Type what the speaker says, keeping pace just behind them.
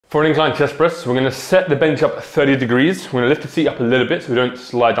For an incline chest press, we're going to set the bench up at 30 degrees. We're going to lift the seat up a little bit so we don't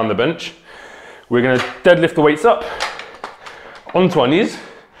slide down the bench. We're going to deadlift the weights up onto our knees.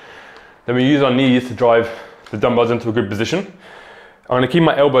 Then we use our knees to drive the dumbbells into a good position. I'm going to keep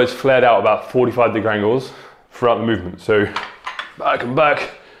my elbows flared out about 45-degree angles throughout the movement. So back and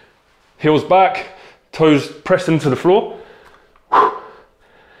back, heels back, toes pressed into the floor.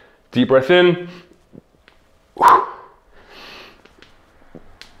 Deep breath in.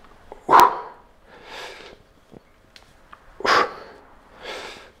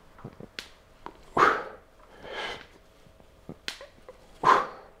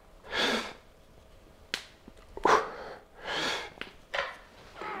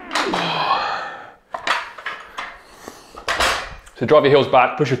 So drive your heels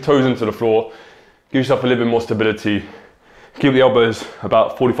back, push your toes into the floor, give yourself a little bit more stability. Keep the elbows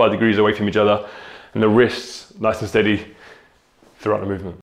about 45 degrees away from each other and the wrists nice and steady throughout the movement.